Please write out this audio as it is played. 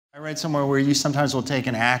I read somewhere where you sometimes will take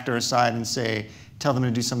an actor aside and say, tell them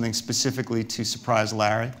to do something specifically to surprise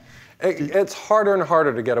Larry. It's harder and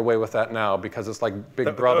harder to get away with that now because it's like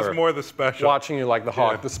Big Brother. That was more the special. Watching you like the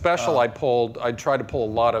hawk. Yeah. The special I tried to pull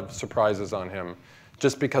a lot of surprises on him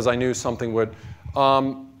just because I knew something would.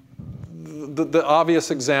 The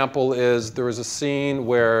obvious example is there was a scene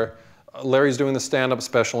where Larry's doing the stand-up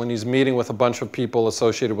special and he's meeting with a bunch of people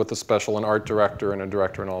associated with the special, an art director and a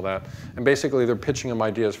director and all that. And basically they're pitching him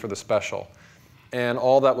ideas for the special. And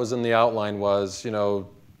all that was in the outline was, you know,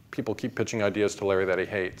 people keep pitching ideas to Larry that he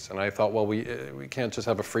hates. And I thought, well, we can't just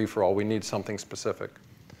have a free-for-all. We need something specific.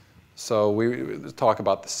 So we talk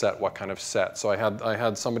about the set, what kind of set. So I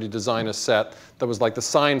had somebody design a set that was like the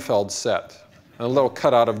Seinfeld set. And a little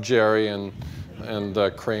cutout of Jerry and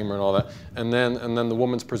Kramer and all that. And then the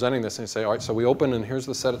woman's presenting this and you say, all right, so we open and here's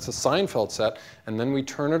the set, it's a Seinfeld set. And then we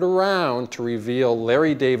turn it around to reveal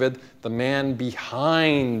Larry David, the man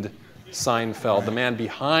behind Seinfeld, the man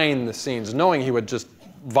behind the scenes, knowing he would just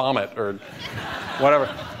vomit or whatever.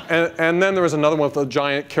 And then there was another one with a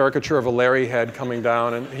giant caricature of a Larry head coming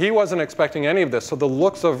down. And he wasn't expecting any of this. So the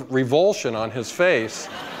looks of revulsion on his face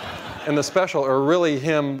in the special are really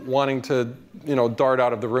him wanting to, you know, dart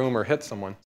out of the room or hit someone.